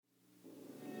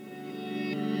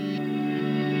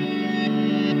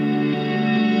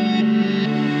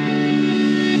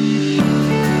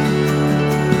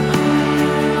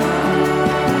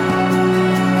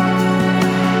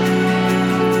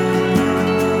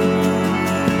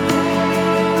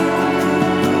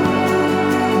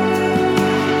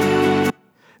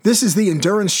This is the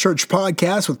Endurance Church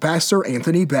podcast with Pastor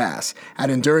Anthony Bass. At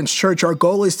Endurance Church, our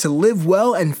goal is to live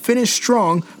well and finish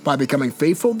strong by becoming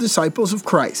faithful disciples of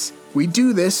Christ. We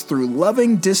do this through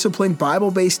loving, disciplined,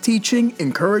 Bible-based teaching,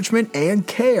 encouragement, and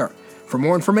care. For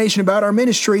more information about our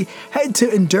ministry, head to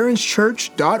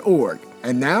endurancechurch.org.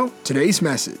 And now, today's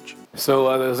message.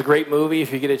 So it was a great movie.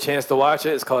 If you get a chance to watch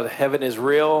it, it's called Heaven is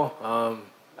Real.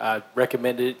 I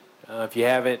recommend it. If you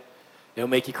haven't, it'll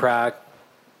make you cry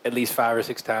at least 5 or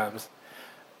 6 times.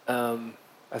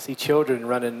 I see children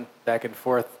running back and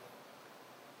forth.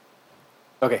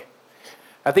 Okay.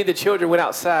 I think the children went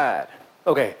outside.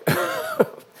 Okay.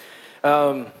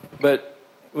 But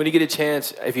when you get a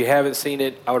chance, if you haven't seen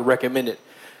it, I would recommend it.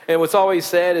 And what's always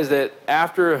said is that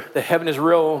after the Heaven is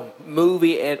Real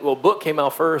movie, book came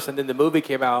out first, and then the movie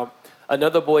came out,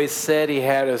 another boy said he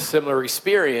had a similar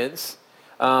experience,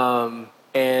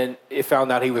 and it found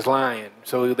out he was lying.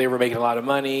 So they were making a lot of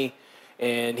money,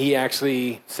 and he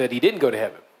actually said he didn't go to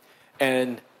heaven.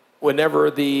 And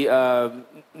whenever the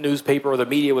newspaper or the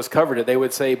media was covered it, they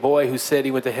would say, boy who said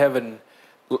he went to heaven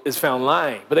is found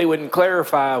lying. But they wouldn't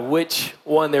clarify which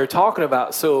one they're talking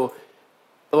about. So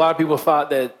a lot of people thought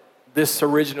that this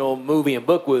original movie and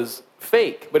book was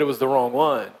fake, but it was the wrong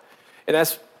one. And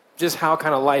that's just how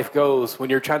kind of life goes when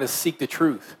you're trying to seek the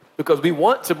truth. Because we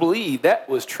want to believe that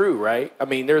was true, right? I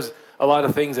mean, there's a lot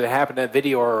of things that happened in that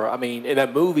video, or in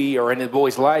that movie, or in the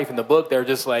boy's life, in the book. They're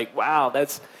just like, wow,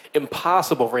 that's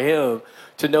impossible for him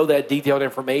to know that detailed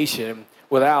information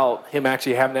without him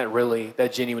actually having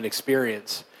that genuine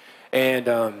experience. And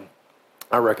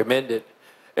I recommend it.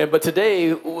 But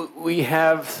today we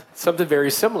have something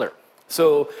very similar.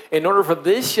 So in order for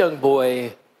this young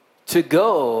boy to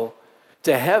go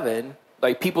to heaven,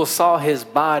 like people saw his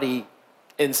body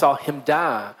and saw him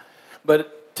die.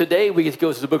 But today we get to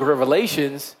go to the book of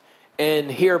Revelations and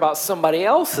hear about somebody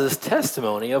else's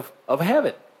testimony of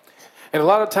heaven. And a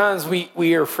lot of times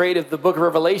we are afraid of the book of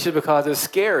Revelation because it's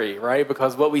scary, right?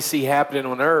 Because what we see happening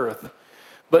on earth.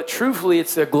 But truthfully,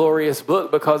 it's a glorious book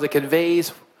because it conveys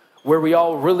where we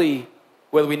all really,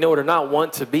 whether we know it or not,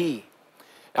 want to be.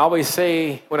 I always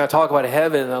say when I talk about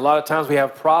heaven, a lot of times we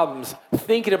have problems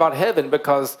thinking about heaven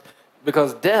because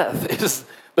death is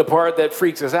the part that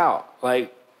freaks us out.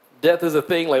 Like, death is a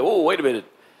thing like, oh, wait a minute.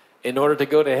 In order to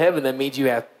go to heaven, that means you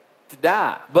have to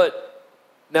die. But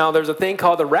now there's a thing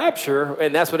called the rapture,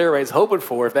 and that's what everybody's hoping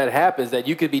for. If that happens, that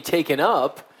you could be taken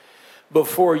up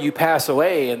before you pass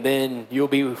away, and then you'll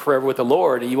be forever with the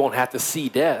Lord, and you won't have to see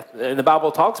death. And the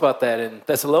Bible talks about that in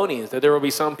Thessalonians, that there will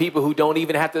be some people who don't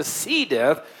even have to see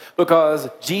death because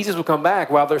Jesus will come back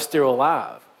while they're still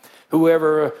alive.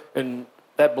 Whoever and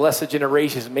that blessed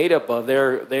generation is made up of,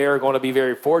 they're going to be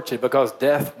very fortunate because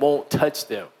death won't touch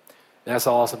them. That's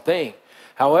an awesome thing.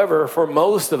 However, for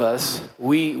most of us,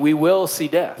 we will see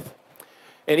death.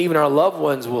 And even our loved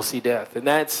ones will see death. And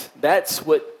that's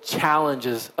what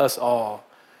challenges us all.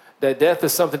 That death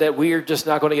is something that we're just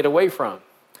not going to get away from.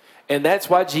 And that's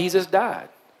why Jesus died.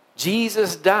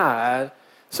 Jesus died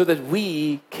so that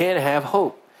we can have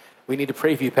hope. We need to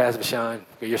pray for you, Pastor Sean.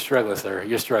 You're struggling, sir.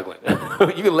 You're struggling.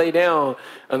 You can lay down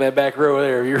on that back row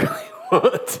there if you really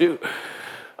want to.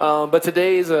 But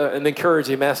today's an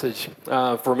encouraging message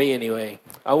for me anyway.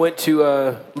 I went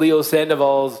to Leo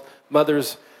Sandoval's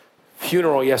mother's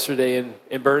funeral yesterday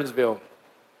in Burnsville.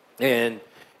 And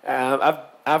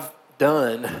I've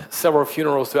done several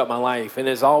funerals throughout my life. And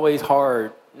it's always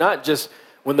hard, not just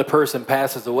when the person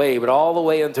passes away, but all the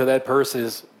way until that person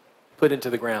is put into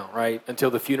the ground, right? Until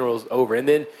the funeral's over. And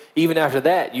then even after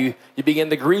that, you begin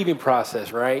the grieving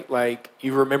process, right? Like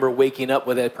you remember waking up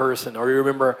with that person, or you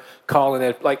remember calling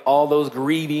that, like all those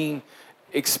grieving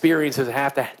experiences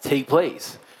have to take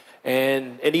place.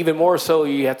 And even more so,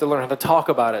 you have to learn how to talk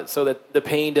about it so that the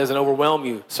pain doesn't overwhelm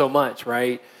you so much,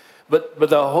 right? But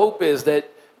the hope is that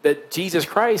Jesus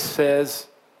Christ says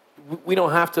we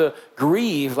don't have to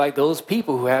grieve like those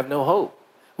people who have no hope.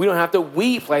 We don't have to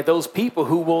weep like those people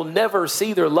who will never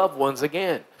see their loved ones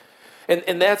again.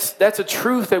 And that's a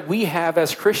truth that we have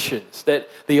as Christians, that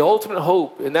the ultimate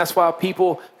hope, and that's why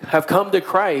people have come to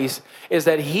Christ, is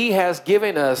that he has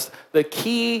given us the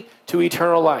key to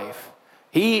eternal life.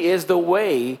 He is the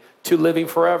way to living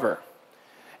forever.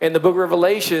 And the book of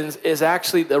Revelations is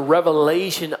actually the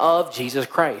revelation of Jesus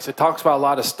Christ. It talks about a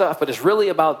lot of stuff, but it's really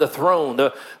about the throne,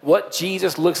 what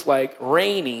Jesus looks like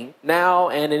reigning now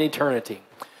and in eternity.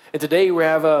 And today we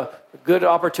have a good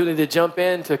opportunity to jump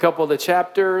into a couple of the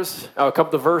chapters, a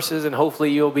couple of verses, and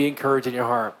hopefully you'll be encouraged in your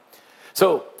heart.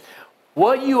 So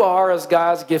what you are is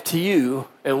God's gift to you,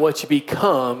 and what you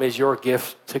become is your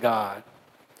gift to God.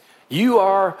 You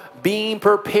are being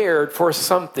prepared for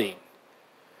something.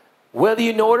 Whether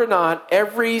you know it or not,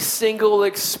 every single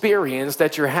experience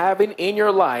that you're having in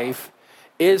your life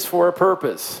is for a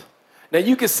purpose. Now,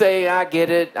 you could say, I get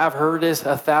it, I've heard this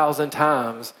 1,000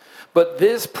 times, but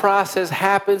this process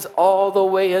happens all the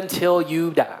way until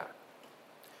you die.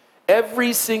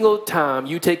 Every single time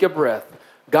you take a breath,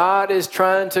 God is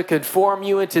trying to conform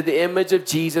you into the image of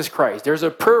Jesus Christ. There's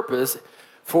a purpose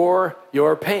for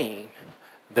your pain.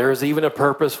 There's even a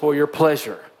purpose for your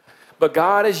pleasure. But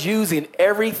God is using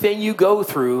everything you go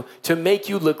through to make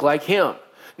you look like Him.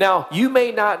 Now, you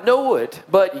may not know it,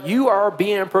 but you are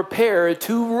being prepared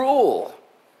to rule.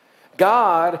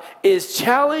 God is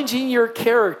challenging your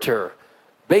character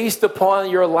based upon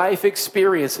your life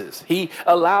experiences. He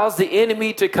allows the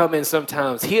enemy to come in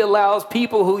sometimes. He allows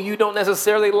people who you don't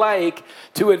necessarily like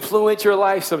to influence your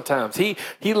life sometimes. He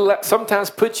sometimes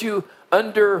puts you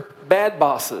under bad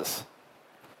bosses.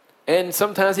 And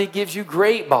sometimes He gives you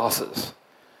great bosses.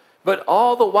 But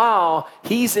all the while,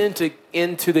 He's into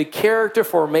the character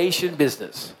formation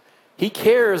business. He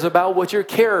cares about what your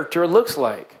character looks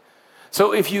like.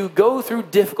 So if you go through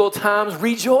difficult times,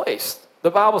 rejoice.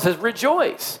 The Bible says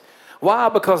rejoice. Why?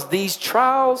 Because these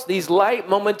trials, these light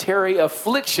momentary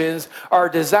afflictions are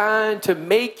designed to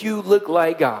make you look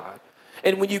like God.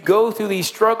 And when you go through these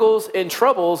struggles and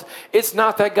troubles, it's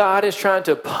not that God is trying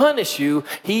to punish you.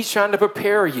 He's trying to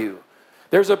prepare you.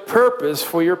 There's a purpose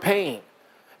for your pain.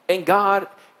 And God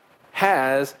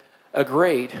has a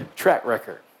great track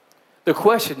record. The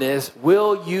question is,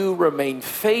 will you remain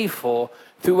faithful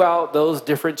throughout those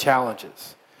different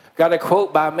challenges? Got a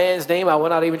quote by a man's name I will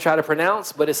not even try to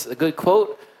pronounce, but it's a good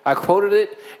quote. I quoted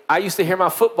it. I used to hear my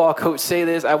football coach say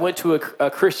this. I went to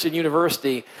a Christian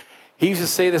university. He used to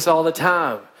say this all the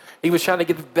time. He was trying to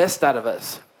get the best out of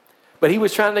us. But he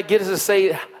was trying to get us to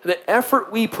say the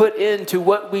effort we put into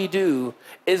what we do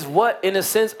is what, in a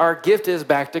sense, our gift is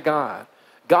back to God.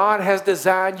 God has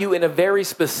designed you in a very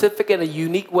specific and a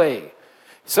unique way.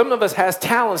 Some of us has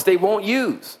talents they won't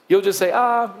use. You'll just say,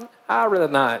 I'd rather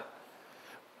not.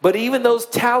 But even those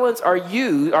talents are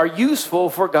useful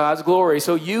for God's glory,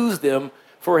 so use them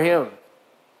for Him.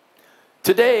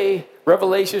 Today,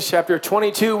 Revelation chapter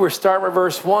 22, we're starting with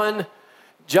verse 1.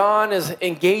 John is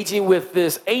engaging with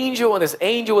this angel, and this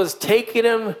angel is taking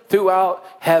him throughout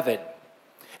heaven.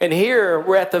 And here,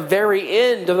 we're at the very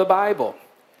end of the Bible.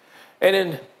 And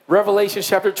in Revelation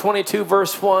chapter 22,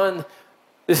 verse 1,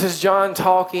 this is John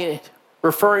talking,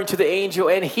 referring to the angel,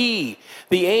 and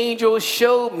the angel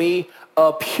showed me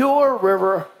a pure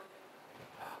river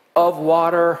of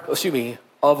water,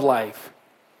 of life.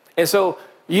 And so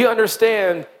you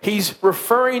understand, he's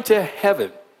referring to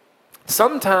heaven.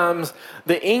 Sometimes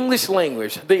the English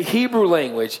language, the Hebrew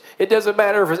language, it doesn't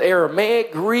matter if it's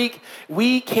Aramaic, Greek,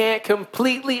 we can't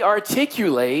completely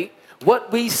articulate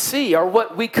what we see or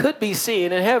what we could be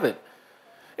seeing in heaven.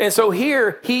 And so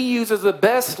here, he uses the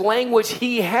best language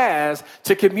he has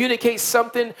to communicate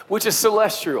something which is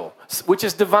celestial, which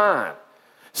is divine.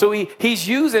 So he's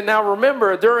using, now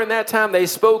remember, during that time they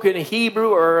spoke in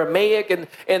Hebrew or Aramaic, and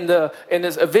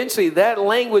eventually that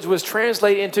language was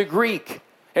translated into Greek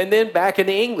and then back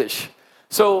into English.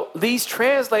 So these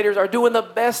translators are doing the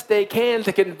best they can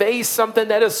to convey something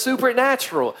that is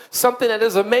supernatural, something that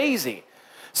is amazing.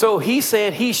 So he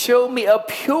said, he showed me a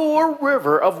pure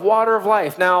river of water of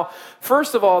life. Now,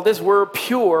 first of all, this word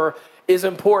pure is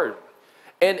important.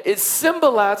 And it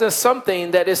symbolizes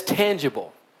something that is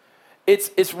tangible.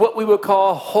 It's what we would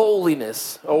call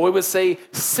holiness, or we would say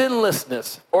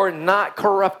sinlessness, or not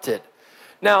corrupted.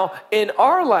 Now, in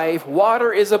our life,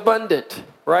 water is abundant,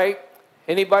 right?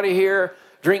 Anybody here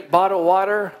drink bottled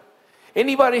water?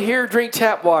 Anybody here drink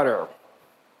tap water?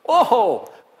 Whoa,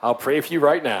 I'll pray for you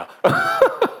right now.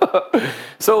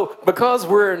 So, because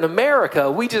we're in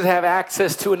America, we just have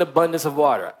access to an abundance of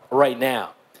water right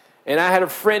now. And I had a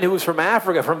friend who was from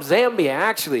Africa, from Zambia,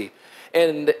 actually.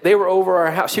 And they were over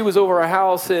our house. She was over our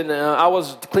house, and I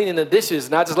was cleaning the dishes,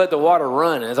 and I just let the water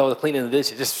run as I was cleaning the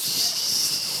dishes. Just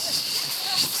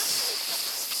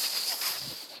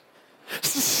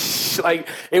like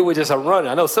it was just a run.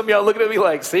 I know some of y'all looking at me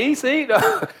like, see?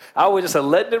 No. I was just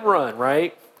letting it run,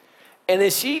 right? And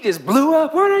then she just blew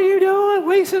up. What are you doing?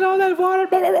 Wasting all that water?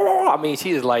 Blah, blah, blah. I mean,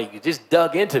 she just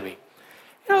dug into me.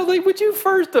 And I was like, would you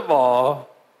first of all,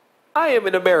 I am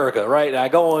in America, right? And I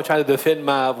go on trying to defend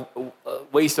my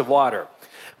waste of water.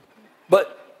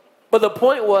 But the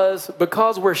point was,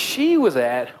 because where she was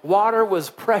at, water was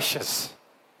precious.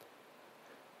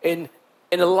 And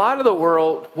in a lot of the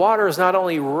world, water is not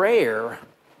only rare,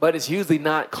 but it's usually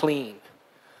not clean.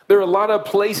 There are a lot of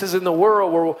places in the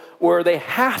world where they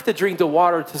have to drink the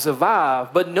water to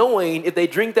survive, but knowing if they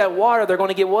drink that water, they're going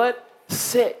to get what?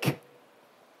 Sick.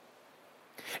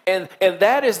 And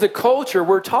that is the culture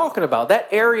we're talking about, that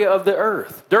area of the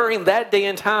earth. During that day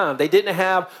and time, they didn't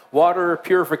have water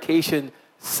purification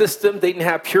system. They didn't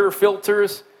have pure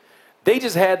filters. They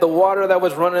just had the water that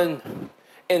was running,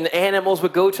 and the animals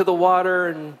would go to the water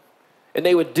and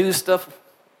they would do stuff.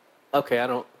 Okay,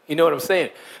 you know what I'm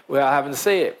saying? Well, I haven't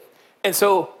said it. And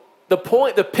so the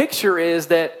picture is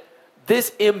that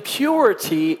this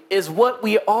impurity is what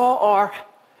we all are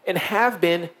and have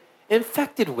been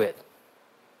infected with.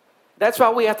 That's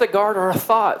why we have to guard our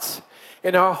thoughts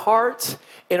and our hearts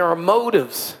and our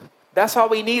motives. That's why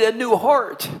we need a new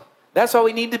heart. That's why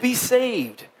we need to be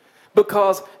saved.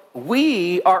 Because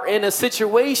we are in a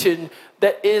situation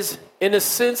that is, in a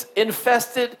sense,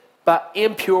 infested by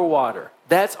impure water.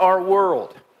 That's our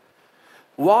world.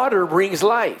 Water brings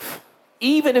life,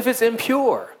 even if it's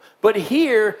impure. But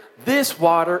here, this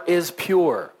water is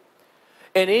pure.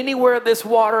 And anywhere this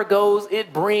water goes,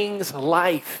 it brings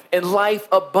life, and life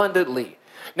abundantly.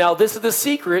 Now, this is the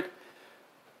secret.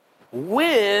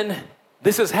 When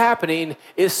this is happening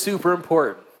is super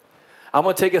important. I'm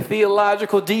going to take a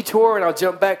theological detour, and I'll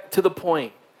jump back to the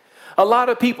point. A lot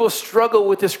of people struggle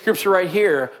with this scripture right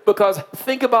here because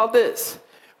think about this.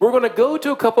 We're going to go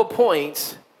to a couple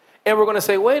points, and we're going to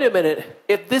say, wait a minute,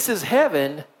 if this is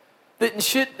heaven, then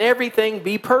shouldn't everything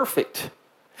be perfect?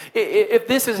 If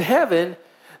this is heaven,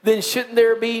 then shouldn't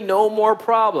there be no more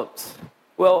problems?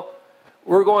 Well,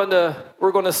 we're going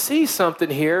to see something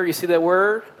here. You see that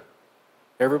word?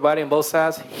 Everybody on both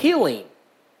sides, healing.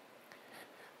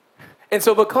 And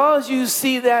so because you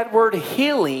see that word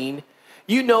healing,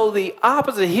 you know the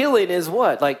opposite of healing is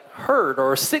what? Like hurt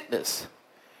or sickness.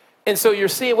 And so you're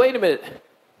seeing, wait a minute,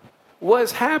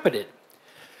 what's happening?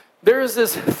 There's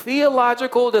this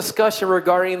theological discussion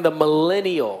regarding the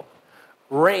millennial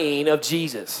reign of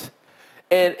Jesus.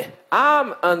 And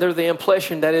I'm under the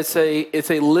impression that it's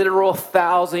a literal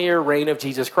 1,000-year reign of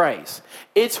Jesus Christ.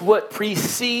 It's what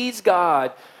precedes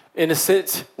God, in a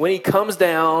sense, when he comes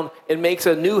down and makes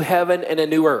a new heaven and a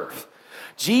new earth.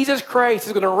 Jesus Christ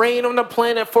is going to reign on the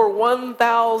planet for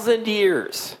 1,000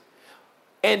 years.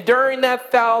 And during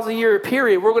that 1,000-year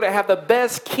period, we're going to have the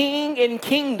best king and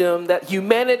kingdom that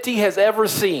humanity has ever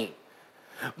seen.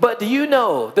 But do you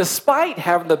know, despite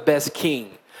having the best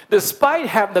king, despite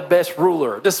having the best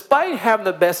ruler, despite having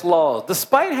the best laws,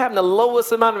 despite having the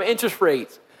lowest amount of interest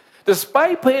rates,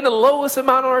 despite paying the lowest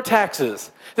amount on our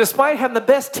taxes, despite having the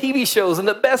best TV shows and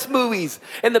the best movies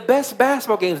and the best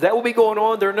basketball games that will be going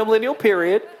on during the millennial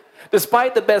period,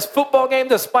 despite the best football game,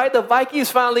 despite the Vikings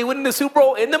finally winning the Super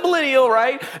Bowl in the millennial,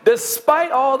 right?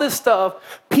 Despite all this stuff,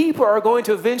 people are going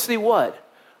to eventually what?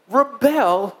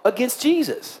 Rebel against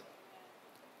Jesus.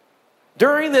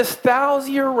 During this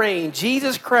 1,000-year reign,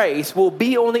 Jesus Christ will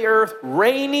be on the earth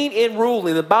reigning and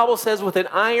ruling. The Bible says with an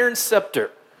iron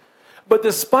scepter. But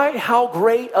despite how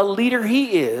great a leader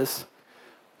he is,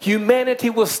 humanity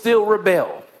will still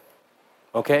rebel.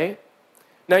 Okay?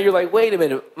 Now you're like, wait a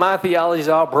minute, my theology is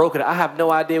all broken. I have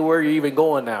no idea where you're even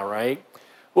going now, right?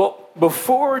 Well,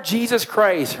 before Jesus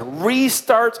Christ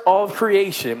restarts all of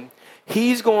creation,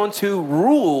 he's going to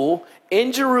rule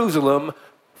in Jerusalem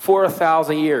for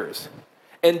 1,000 years.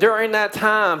 And during that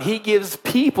time, he gives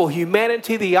people,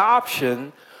 humanity, the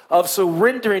option of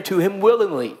surrendering to him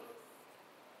willingly.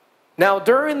 Now,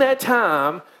 during that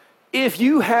time, if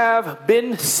you have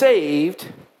been saved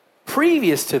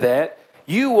previous to that,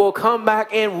 you will come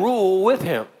back and rule with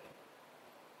him.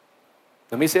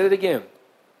 Let me say that again.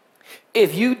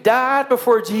 If you died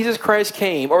before Jesus Christ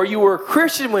came, or you were a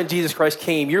Christian when Jesus Christ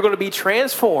came, you're going to be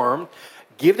transformed,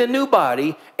 given a new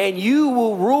body, and you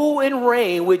will rule and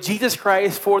reign with Jesus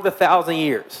Christ for the 1,000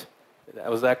 years.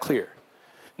 Was that clear?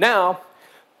 Now,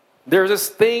 there's this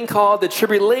thing called the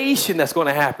tribulation that's going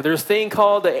to happen. There's a thing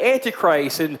called the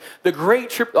Antichrist and the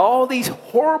Great Trip. All these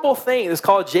horrible things. It's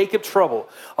called Jacob trouble.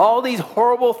 All these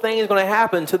horrible things are going to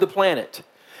happen to the planet.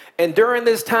 And during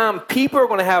this time, people are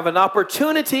going to have an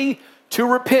opportunity to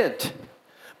repent.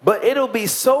 But it'll be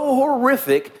so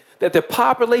horrific that the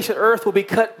population of Earth will be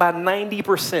cut by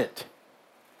 90%.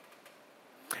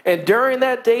 And during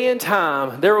that day and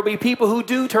time, there will be people who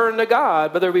do turn to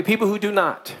God, but there will be people who do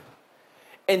not.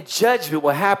 And judgment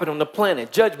will happen on the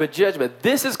planet. Judgment.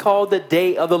 This is called the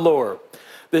day of the Lord.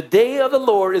 The day of the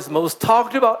Lord is the most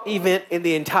talked about event in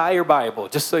the entire Bible,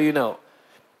 just so you know.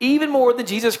 Even more than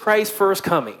Jesus Christ's first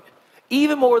coming.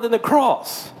 Even more than the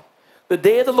cross. The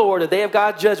day of the Lord, the day of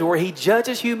God's judgment, where he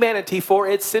judges humanity for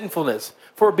its sinfulness,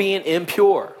 for being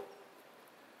impure.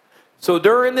 So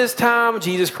during this time,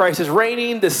 Jesus Christ is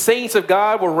reigning. The saints of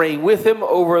God will reign with him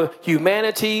over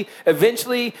humanity.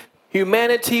 Eventually,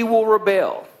 humanity will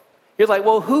rebel. You're like,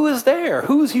 well, who is there?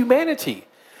 Who's humanity?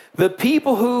 The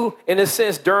people who, in a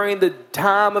sense, during the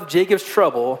time of Jacob's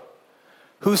trouble,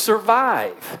 who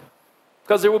survive,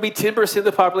 because there will be 10% of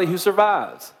the population who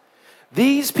survives.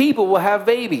 These people will have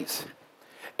babies.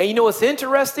 And you know what's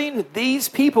interesting? These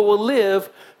people will live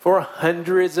for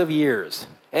hundreds of years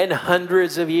and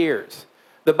hundreds of years.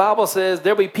 The Bible says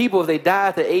there'll be people, if they die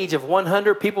at the age of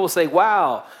 100, people will say,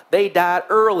 wow, they died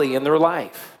early in their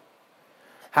life.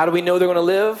 How do we know they're going to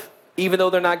live, even though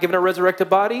they're not given a resurrected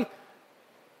body?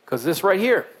 Because this right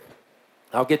here,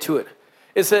 I'll get to it.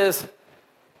 It says,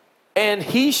 and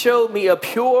he showed me a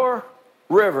pure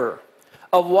river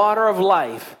of water of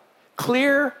life,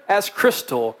 clear as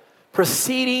crystal,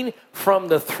 proceeding from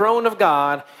the throne of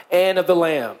God and of the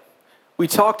Lamb. We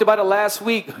talked about it last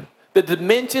week. The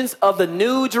dimensions of the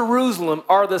New Jerusalem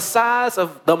are the size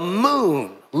of the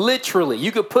moon, literally.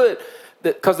 You could put,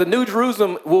 because the New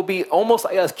Jerusalem will be almost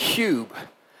like a cube.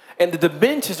 And the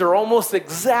dimensions are almost the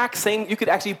exact same. You could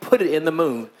actually put it in the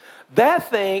moon. That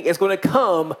thing is going to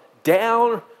come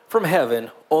down from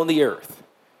heaven on the earth.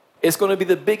 It's going to be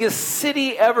the biggest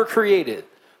city ever created.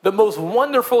 The most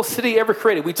wonderful city ever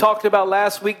created. We talked about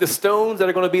last week the stones that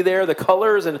are going to be there, the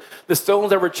colors and the stones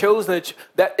that were chosen.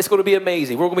 That it's going to be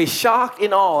amazing. We're going to be shocked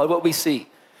in awe at what we see.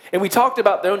 And we talked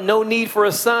about there's no need for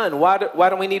a sun. Why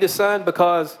don't we need a sun?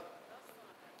 Because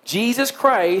Jesus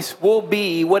Christ will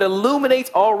be what illuminates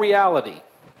all reality.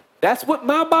 That's what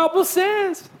my Bible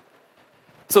says.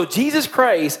 So Jesus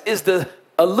Christ is the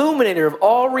illuminator of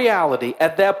all reality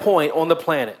at that point on the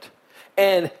planet.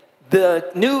 And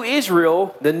the new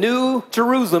Israel, the new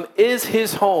Jerusalem, is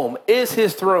his home, is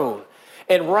his throne.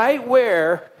 And right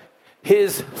where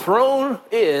his throne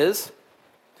is,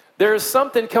 there's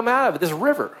something come out of it, this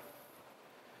river.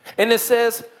 And it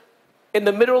says, in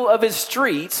the middle of his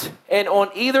streets, and on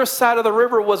either side of the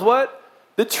river was what?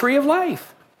 The tree of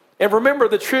life. And remember,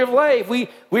 the tree of life, we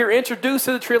were introduced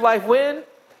to the tree of life when?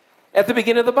 At the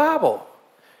beginning of the Bible.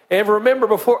 And remember,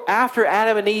 after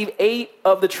Adam and Eve ate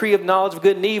of the tree of knowledge of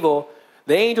good and evil,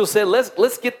 the angel said,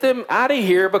 let's get them out of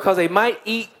here because they might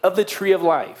eat of the tree of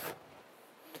life.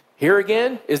 Here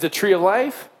again is the tree of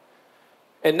life.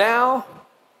 And now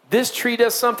this tree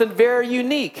does something very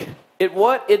unique.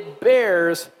 It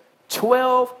bears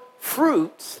 12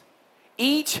 fruits,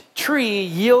 each tree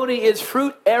yielding its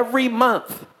fruit every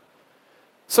month.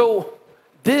 So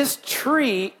this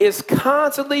tree is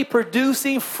constantly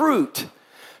producing fruit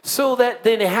so that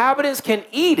the inhabitants can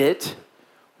eat it.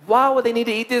 Why would they need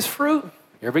to eat this fruit?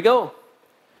 Here we go.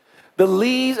 The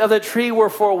leaves of the tree were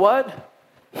for what?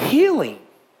 Healing.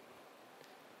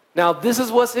 Now this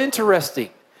is what's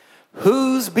interesting.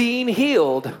 Who's being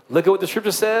healed? Look at what the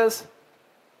scripture says.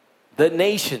 The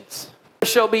nations. There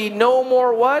shall be no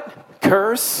more what?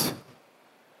 Curse.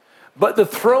 But the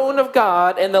throne of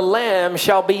God and the Lamb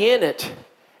shall be in it.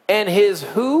 And his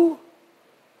who?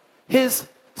 His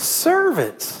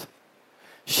servants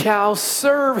shall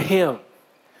serve him.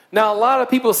 Now a lot of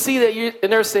people see that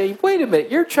and they're saying, wait a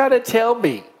minute, you're trying to tell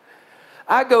me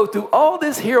I go through all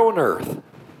this here on earth,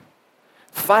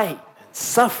 fighting and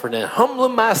suffering and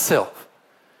humbling myself,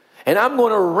 and I'm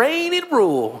going to reign and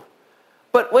rule.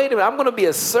 But wait a minute, I'm going to be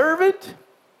a servant?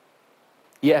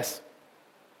 Yes.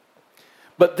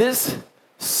 But this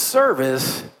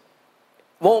service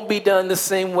won't be done the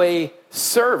same way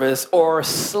service or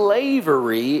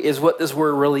slavery is what this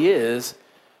word really is,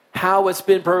 how it's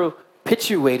been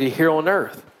perpetuated here on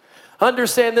earth.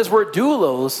 Understand this word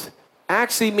doulos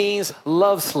actually means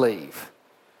love slave.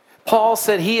 Paul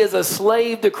said he is a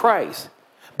slave to Christ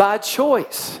by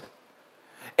choice.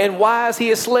 And why is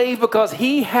he a slave? Because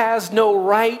he has no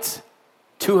rights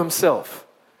to himself.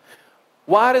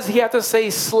 Why does he have to say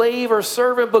slave or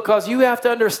servant? Because you have to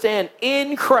understand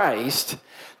in Christ,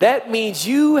 that means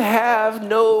you have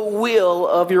no will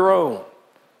of your own.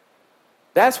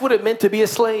 That's what it meant to be a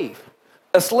slave.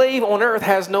 A slave on earth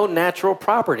has no natural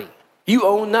property. You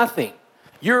own nothing.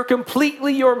 You're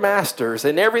completely your master's,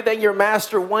 and everything your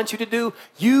master wants you to do,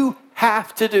 you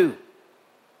have to do.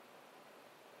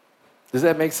 Does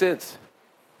that make sense?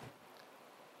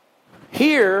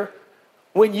 Here,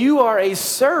 when you are a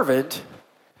servant,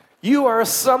 you are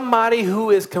somebody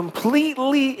who is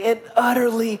completely and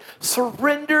utterly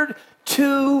surrendered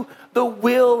to the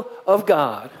will of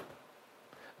God.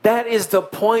 That is the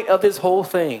point of this whole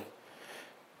thing.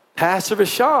 Pastor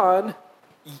Vashon,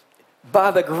 by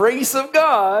the grace of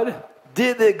God,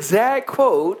 did the exact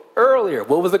quote earlier.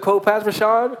 What was the quote, Pastor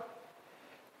Vashon?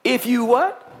 If you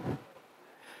what?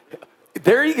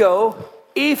 There you go.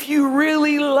 If you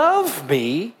really love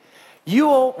me,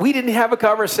 we didn't have a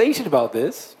conversation about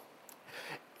this.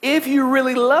 If you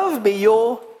really love me,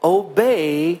 you'll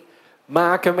obey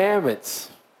my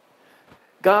commandments.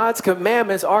 God's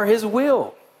commandments are his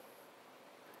will.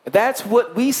 That's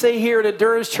what we say here at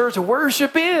Endurance Church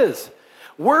worship is.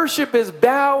 Worship is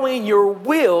bowing your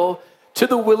will to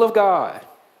the will of God.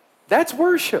 That's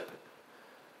worship.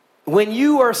 When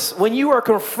you are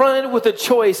confronted with a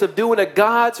choice of doing it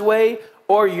God's way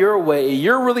or your way,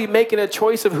 you're really making a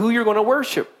choice of who you're going to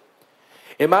worship.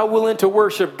 Am I willing to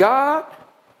worship God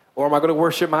or am I going to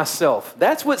worship myself?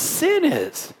 That's what sin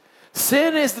is.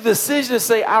 Sin is the decision to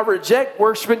say, I reject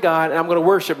worshiping God and I'm going to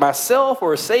worship myself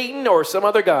or Satan or some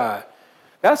other God.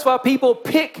 That's why people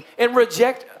pick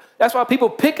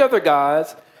other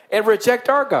gods and reject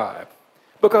our God.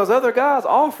 Because other gods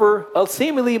offer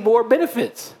seemingly more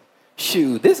benefits.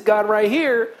 Shoot, this God right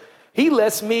here, he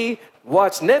lets me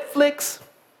watch Netflix.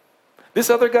 This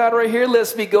other God right here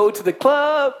lets me go to the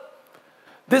club.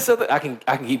 I can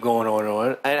keep going on and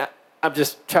on. And I'm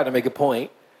just trying to make a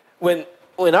point. When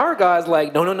our God's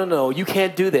like, no, you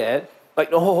can't do that.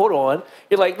 Like, no, hold on.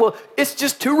 You're like, well, it's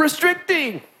just too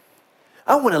restricting.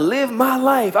 I want to live my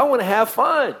life. I want to have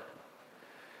fun.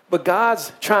 But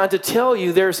God's trying to tell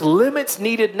you there's limits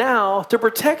needed now to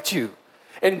protect you.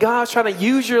 And God's trying to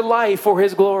use your life for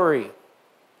his glory.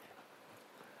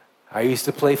 I used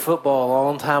to play football a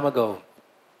long time ago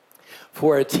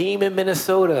for a team in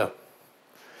Minnesota.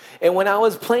 And when I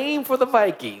was playing for the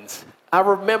Vikings, I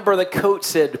remember the coach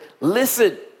said,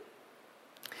 listen,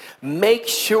 make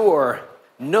sure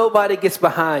nobody gets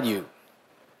behind you.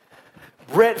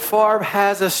 Brett Favre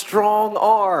has a strong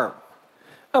arm.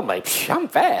 I'm like, I'm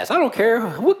fast. I don't care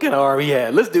what kind of arm he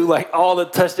had. Let's do like all the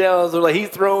touchdowns or like he's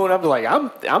throwing. I'm like, I'm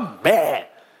mad.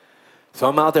 So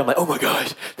I'm out there. I'm like, oh my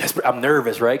gosh, I'm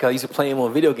nervous, right? Because I used to play him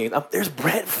on video games. There's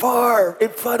Brett Favre in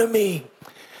front of me.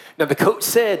 Now the coach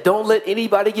said, don't let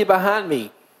anybody get behind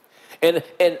me. And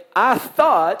I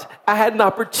thought I had an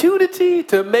opportunity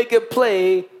to make a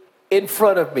play in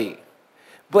front of me.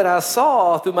 But I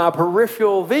saw through my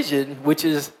peripheral vision, which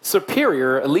is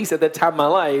superior, at least at that time in my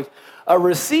life, a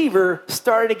receiver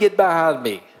started to get behind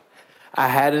me. I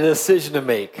had a decision to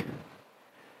make.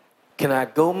 Can I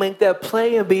go make that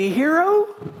play and be a hero?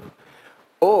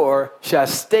 Or should I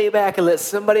stay back and let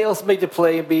somebody else make the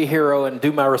play and be a hero and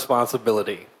do my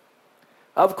responsibility?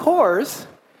 Of course,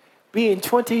 being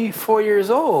 24 years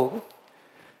old,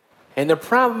 in the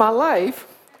prime of my life,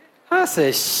 I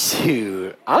said,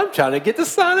 shoot, I'm trying to get the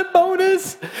signing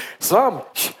bonus. So I'm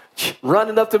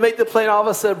running up to make the play, and all of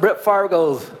a sudden, Brett Favre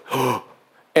goes,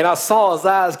 and I saw his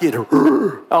eyes get, I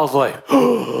was like,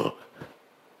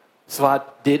 So I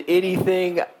did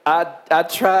anything. I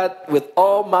tried with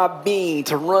all my being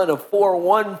to run a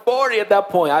 4.140 at that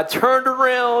point. I turned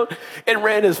around and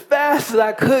ran as fast as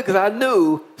I could because I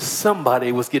knew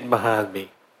somebody was getting behind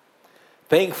me.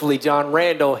 Thankfully, John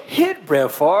Randall hit Brett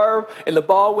Favre, and the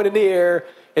ball went in the air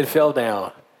and fell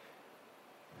down.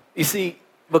 You see,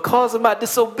 because of my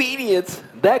disobedience,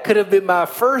 that could have been my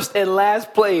first and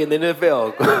last play in the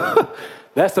NFL.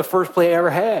 That's the first play I ever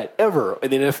had, ever,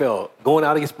 in the NFL, going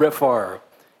out against Brett Favre.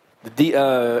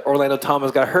 Orlando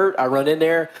Thomas got hurt. I run in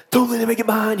there. Don't let him make it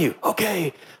behind you.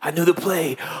 Okay, I knew the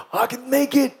play. I can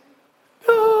make it.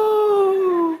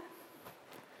 No.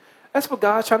 That's what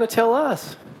God's trying to tell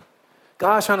us.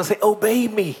 God's trying to say, obey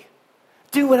me.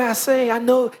 Do what I say. I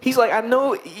know. He's like, I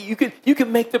know you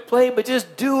can make the play, but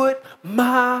just do it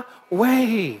my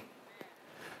way.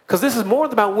 Because this is more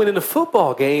than about winning a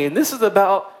football game. This is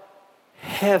about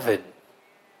heaven.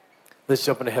 Let's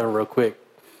jump into heaven real quick.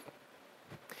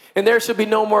 And there should be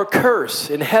no more curse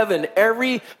in heaven.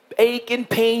 Every ache and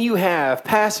pain you have,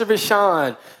 Pastor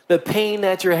Vashon, the pain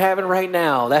that you're having right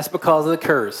now, that's because of the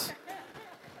curse.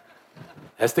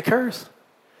 That's the curse.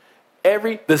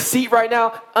 The seat right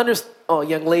now,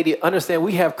 young lady, understand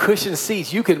we have cushioned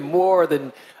seats. You can more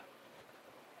than...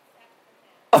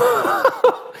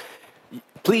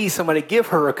 Please, somebody give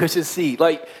her a cushioned seat.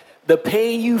 Like, the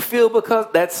pain you feel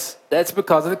that's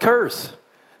because of the curse.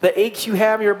 The aches you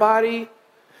have in your body,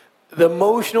 the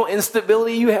emotional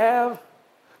instability you have,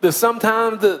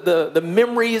 sometimes the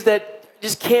memories that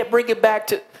just can't bring it back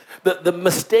to the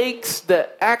mistakes, the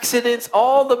accidents,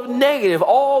 all the negative,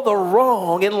 all the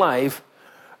wrong in life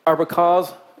are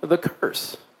because of the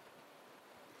curse.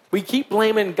 We keep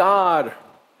blaming God,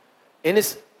 and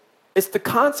it's the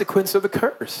consequence of the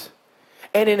curse.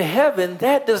 And in heaven,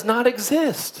 that does not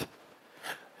exist.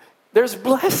 There's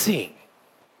blessing.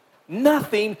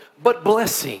 Nothing but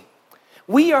blessing.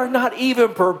 We are not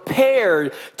even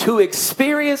prepared to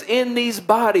experience in these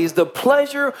bodies the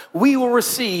pleasure we will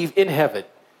receive in heaven.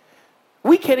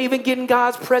 We can't even get in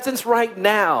God's presence right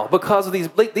now because of these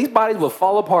bodies will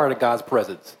fall apart in God's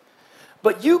presence.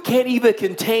 But you can't even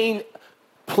contain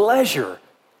pleasure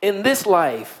in this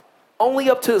life only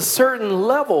up to a certain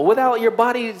level without your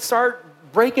body start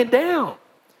breaking down.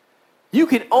 You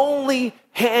can only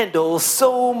handle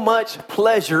so much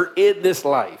pleasure in this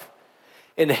life.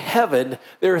 In heaven,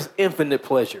 there is infinite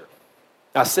pleasure.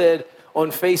 I said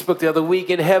on Facebook the other week,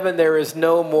 in heaven, there is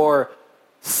no more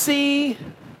sea.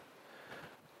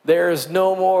 There is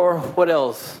no more, what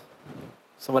else?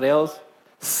 Somebody else?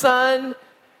 Sun.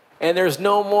 And there's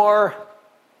no more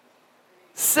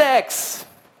sex.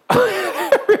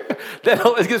 That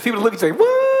always gets people to look and say,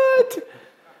 what?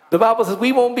 The Bible says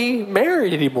we won't be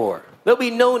married anymore. There'll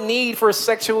be no need for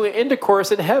sexual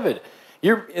intercourse in heaven.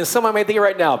 And someone may think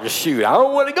right now, just shoot, I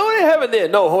don't want to go to heaven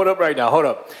then. No, hold up right now, hold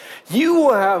up. You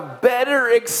will have better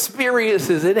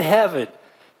experiences in heaven,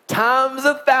 times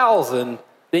 1,000,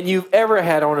 than you've ever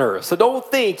had on earth. So don't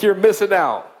think you're missing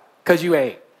out, because you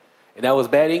ain't. And that was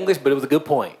bad English, but it was a good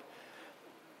point.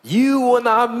 You will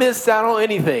not miss out on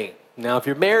anything. Now, if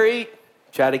you're married,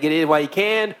 try to get in while you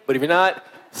can, but if you're not,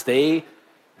 stay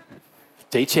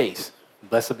chaste.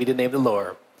 Blessed be the name of the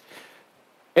Lord.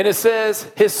 And it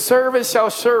says, his servants shall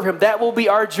serve him. That will be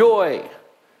our joy.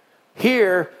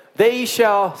 Here, they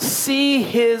shall see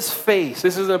his face.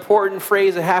 This is an important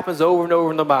phrase that happens over and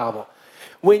over in the Bible.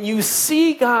 When you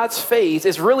see God's face,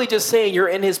 it's really just saying you're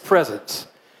in his presence.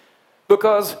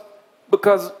 Because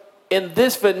in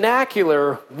this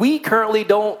vernacular, we currently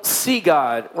don't see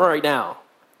God right now.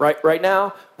 Right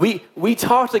now, we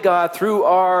talk to God through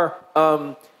our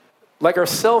like our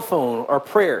cell phone, our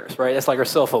prayers, right? That's like our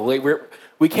cell phone.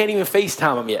 We can't even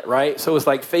FaceTime him yet, right? So it's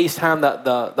like FaceTime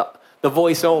the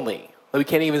voice only. We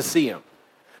can't even see him.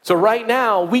 So right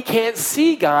now, we can't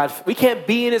see God. We can't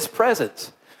be in his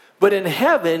presence. But in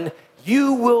heaven,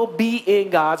 you will be in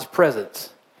God's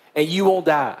presence, and you won't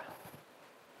die.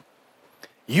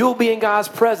 You'll be in God's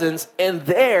presence, and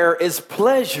there is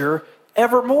pleasure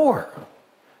evermore,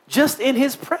 just in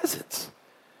his presence.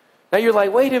 Now you're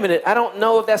like, wait a minute, I don't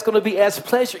know if that's going to be as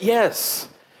pleasure. Yes,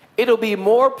 it'll be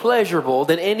more pleasurable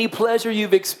than any pleasure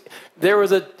you've experienced. There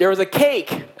was a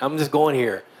cake. I'm just going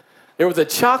here. There was a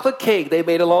chocolate cake they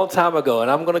made a long time ago, and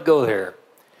I'm going to go there.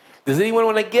 Does anyone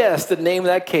want to guess the name of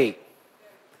that cake?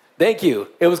 Thank you.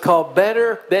 It was called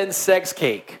Better Than Sex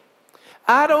Cake.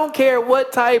 I don't care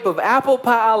what type of apple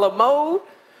pie a la mode,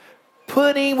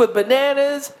 pudding with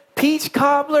bananas, peach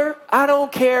cobbler. I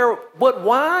don't care what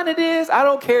wine it is. I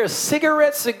don't care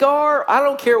cigarette, cigar. I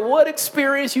don't care what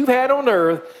experience you've had on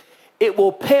earth. It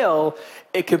will pale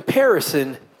in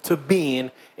comparison to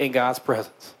being in God's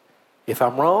presence. If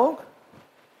I'm wrong,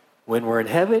 when we're in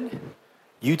heaven,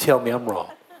 you tell me I'm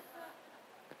wrong.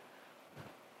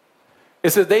 It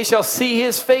says, they shall see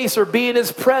his face or be in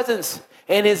his presence,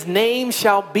 and his name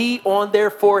shall be on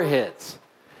their foreheads.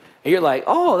 And you're like,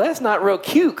 oh, that's not real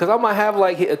cute, because I might have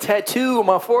like a tattoo on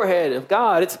my forehead of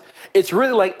God. It's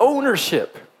really like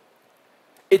ownership.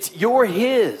 You're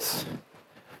his.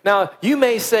 Now, you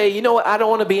may say, you know what, I don't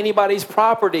want to be anybody's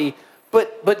property,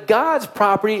 but God's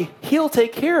property, he'll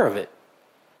take care of it.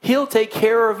 He'll take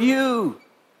care of you.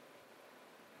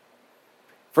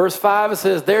 Verse 5, it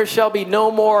says, there shall be no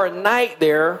more night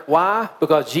there. Why?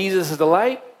 Because Jesus is the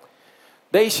light.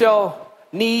 They shall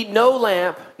need no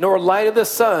lamp nor light of the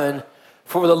sun,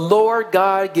 for the Lord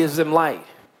God gives them light.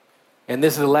 And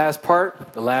this is the last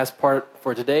part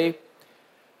for today.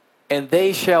 And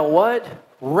they shall what?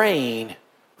 Reign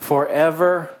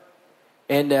forever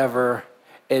and ever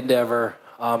and ever.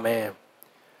 Amen.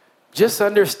 Just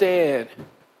understand,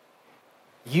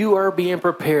 you are being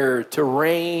prepared to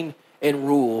reign and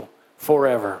rule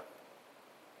forever.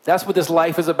 That's what this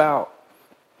life is about.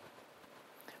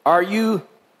 Are you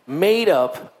made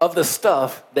up of the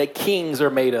stuff that kings are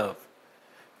made of?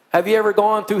 Have you ever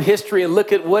gone through history and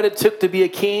look at what it took to be a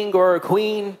king or a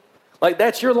queen? Like,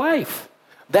 that's your life.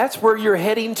 That's where you're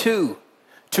heading to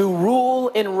rule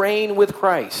and reign with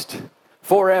Christ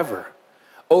forever.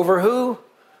 Over who?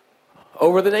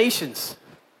 Over the nations.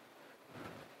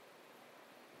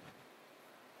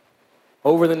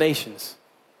 Over the nations.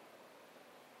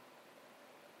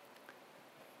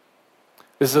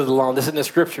 This isn't a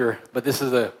scripture, but this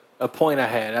is a point I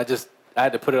had. I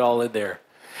had to put it all in there.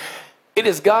 It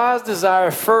is God's desire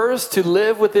first to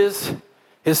live with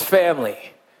his family.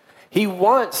 He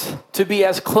wants to be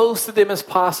as close to them as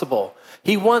possible.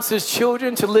 He wants his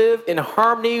children to live in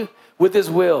harmony with his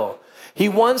will. He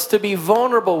wants to be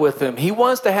vulnerable with them. He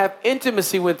wants to have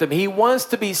intimacy with them. He wants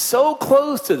to be so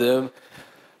close to them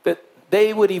that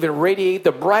they would even radiate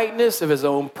the brightness of his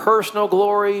own personal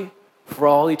glory for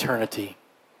all eternity.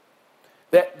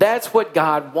 That's what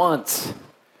God wants.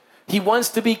 He wants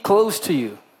to be close to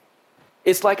you.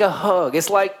 It's like a hug. It's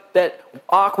like that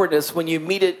awkwardness when you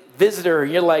meet a visitor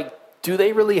and you're like, do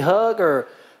they really hug, or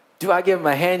do I give them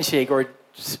a handshake, or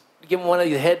just give them one of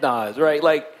these head nods, right?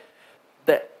 Like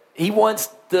that. He wants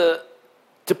to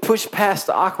push past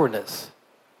the awkwardness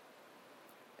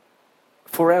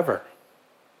forever.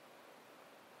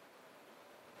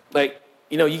 Like,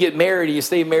 you know, you get married, you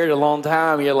stay married a long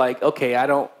time, and you're like, okay, I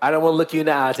don't want to look you in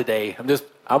the eye today. I'm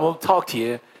going to talk to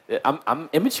you. I'm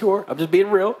immature. I'm just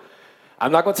being real.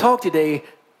 I'm not going to talk today.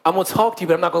 I'm going to talk to you,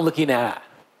 but I'm not going to look you in the eye.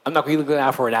 I'm not going to look you in the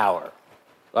eye for an hour,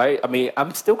 right? I mean,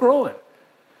 I'm still growing.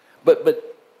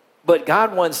 But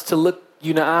God wants to look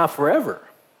you in the eye forever.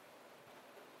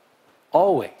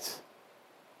 Always.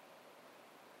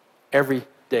 Every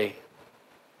day.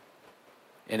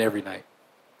 And every night.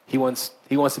 He wants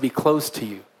to be close to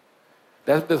you.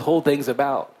 That's what this whole thing's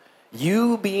about.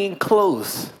 You being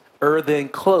closer than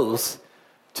close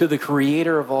to the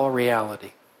creator of all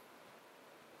reality.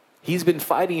 He's been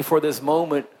fighting for this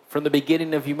moment from the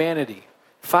beginning of humanity.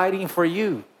 Fighting for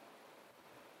you.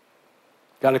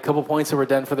 Got a couple points and we're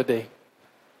done for the day.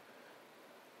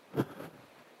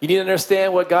 You need to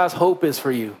understand what God's hope is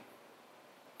for you.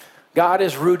 God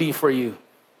is rooting for you.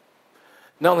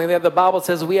 Not only that, the Bible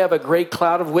says we have a great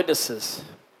cloud of witnesses.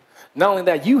 Not only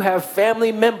that, you have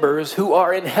family members who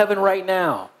are in heaven right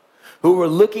now, who are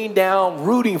looking down,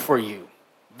 rooting for you.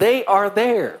 They are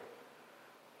there.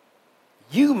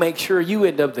 You make sure you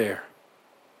end up there.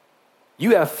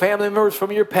 You have family members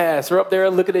from your past who are up there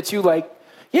looking at you like,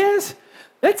 yes,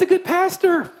 that's a good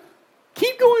pastor.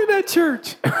 Keep going to that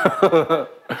church.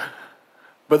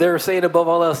 But they're saying above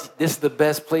all else, this is the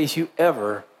best place you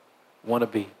ever want to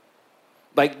be.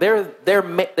 Like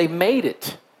they made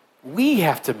it. We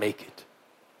have to make it.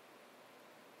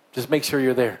 Just make sure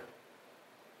you're there.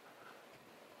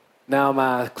 Now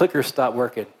my clicker stopped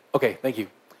working. Okay, thank you.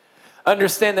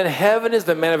 Understand that heaven is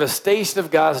the manifestation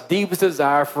of God's deepest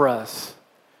desire for us.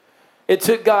 It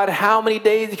took God how many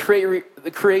days to create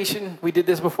the creation? We did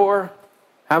this before.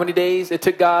 How many days? It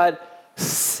took God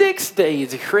 6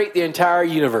 days to create the entire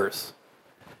universe.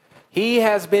 He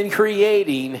has been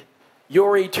creating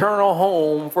your eternal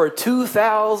home for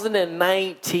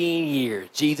 2019 years.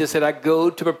 Jesus said, I go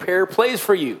to prepare a place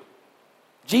for you.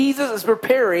 Jesus is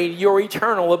preparing your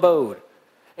eternal abode.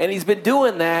 And he's been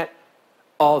doing that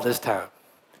all this time.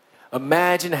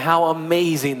 Imagine how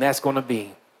amazing that's going to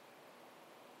be.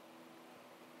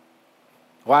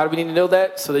 Why do we need to know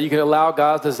that? So that you can allow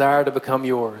God's desire to become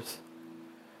yours.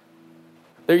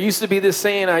 There used to be this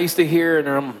saying I used to hear, and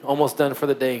I'm almost done for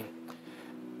the day.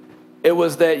 It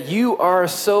was that you are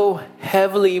so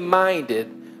heavenly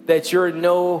minded that you're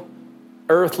no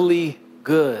earthly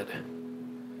good.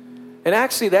 And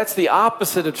actually, that's the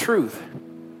opposite of truth.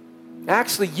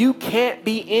 Actually, you can't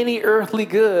be any earthly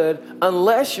good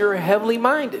unless you're heavenly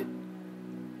minded.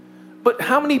 But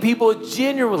how many people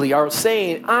genuinely are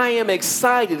saying, I am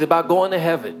excited about going to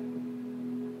heaven?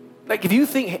 Like if you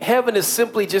think heaven is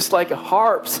simply just like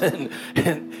harps and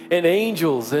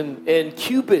angels and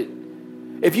Cupid,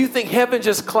 if you think heaven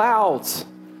just clouds,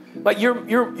 like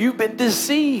you've been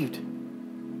deceived.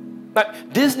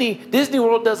 Like Disney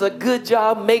World does a good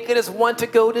job making us want to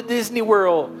go to Disney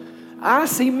World. I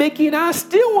see Mickey and I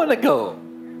still want to go,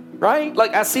 right?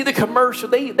 Like I see the commercial.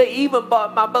 They even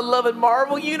bought my beloved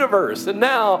Marvel Universe. And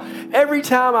now every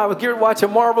time I would watch a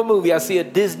Marvel movie, I see a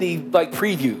Disney like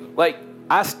preview. Like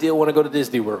I still want to go to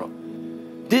Disney World.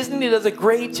 Disney does a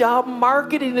great job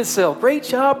marketing itself. Great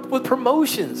job with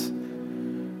promotions.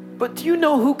 But do you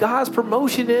know who God's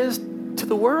promotion is to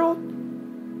the world?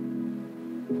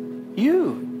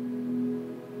 You.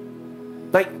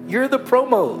 Like you're the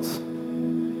promos.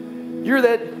 You're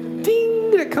that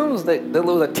ding that comes, that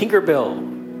little Tinkerbell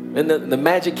and the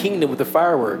Magic Kingdom with the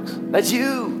fireworks. That's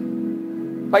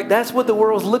you. Like that's what the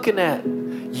world's looking at.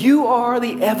 You are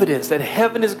the evidence that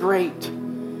heaven is great.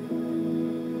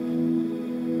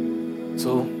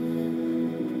 So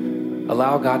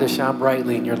allow God to shine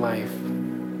brightly in your life.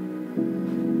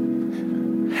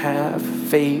 Have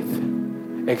faith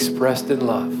expressed in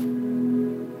love.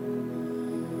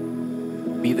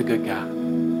 Be the good guy.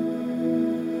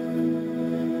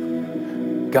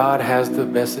 God has the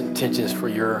best intentions for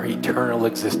your eternal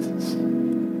existence.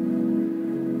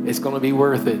 It's going to be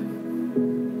worth it.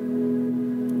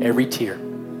 Every tear,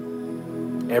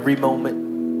 every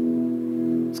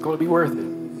moment, it's going to be worth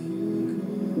it.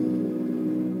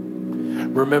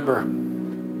 Remember,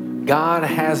 God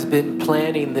has been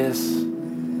planning this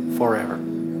forever.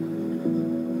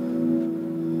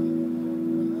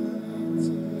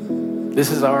 This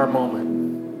is our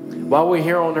moment. While we're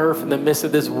here on earth in the midst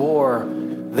of this war,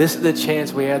 this is the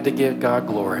chance we have to give God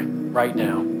glory right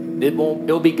now.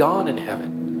 It'll be gone in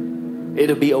heaven.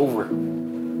 It'll be over.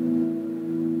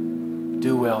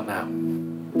 Do well now.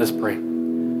 Let's pray.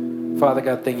 Father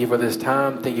God, thank you for this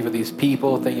time. Thank you for these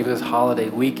people. Thank you for this holiday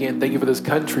weekend. Thank you for this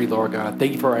country, Lord God.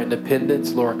 Thank you for our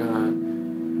independence, Lord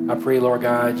God. I pray, Lord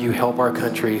God, you help our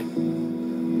country.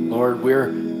 Lord,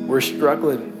 we're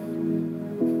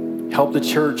struggling. Help the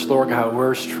church, Lord God.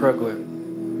 We're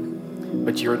struggling,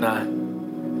 but you're not.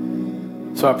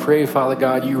 So I pray, Father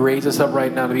God, you raise us up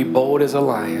right now to be bold as a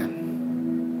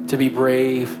lion, to be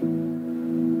brave,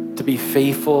 to be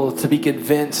faithful, to be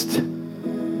convinced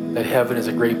that heaven is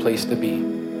a great place to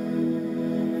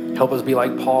be. Help us be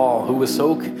like Paul, who was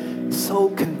so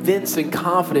convinced and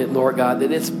confident, Lord God,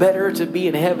 that it's better to be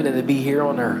in heaven than to be here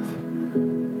on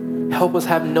earth. Help us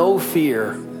have no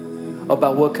fear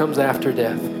about what comes after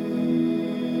death.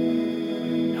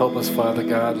 Help us, Father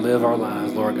God, live our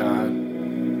lives, Lord God,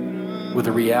 with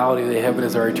the reality that heaven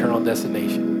is our eternal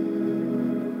destination.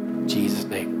 In Jesus'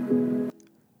 name.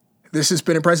 This has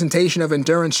been a presentation of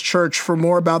Endurance Church. For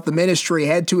more about the ministry,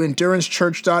 head to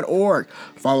endurancechurch.org.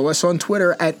 Follow us on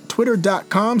Twitter at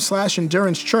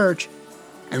twitter.com/endurancechurch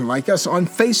and like us on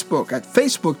Facebook at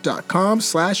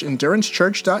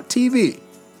facebook.com/endurancechurch.tv.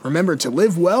 Remember to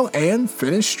live well and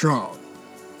finish strong.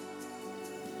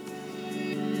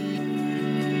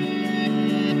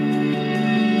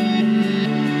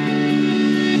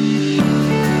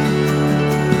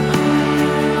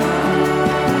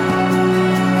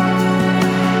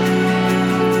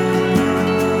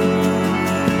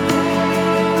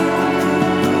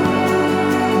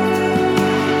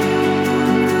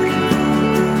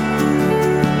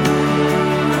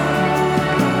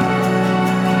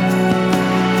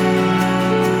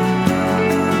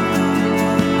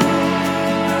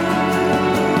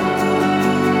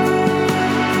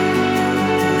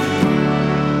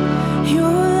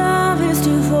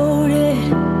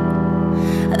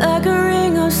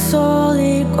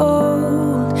 Solid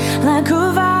gold, like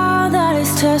a vow that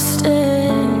is tested.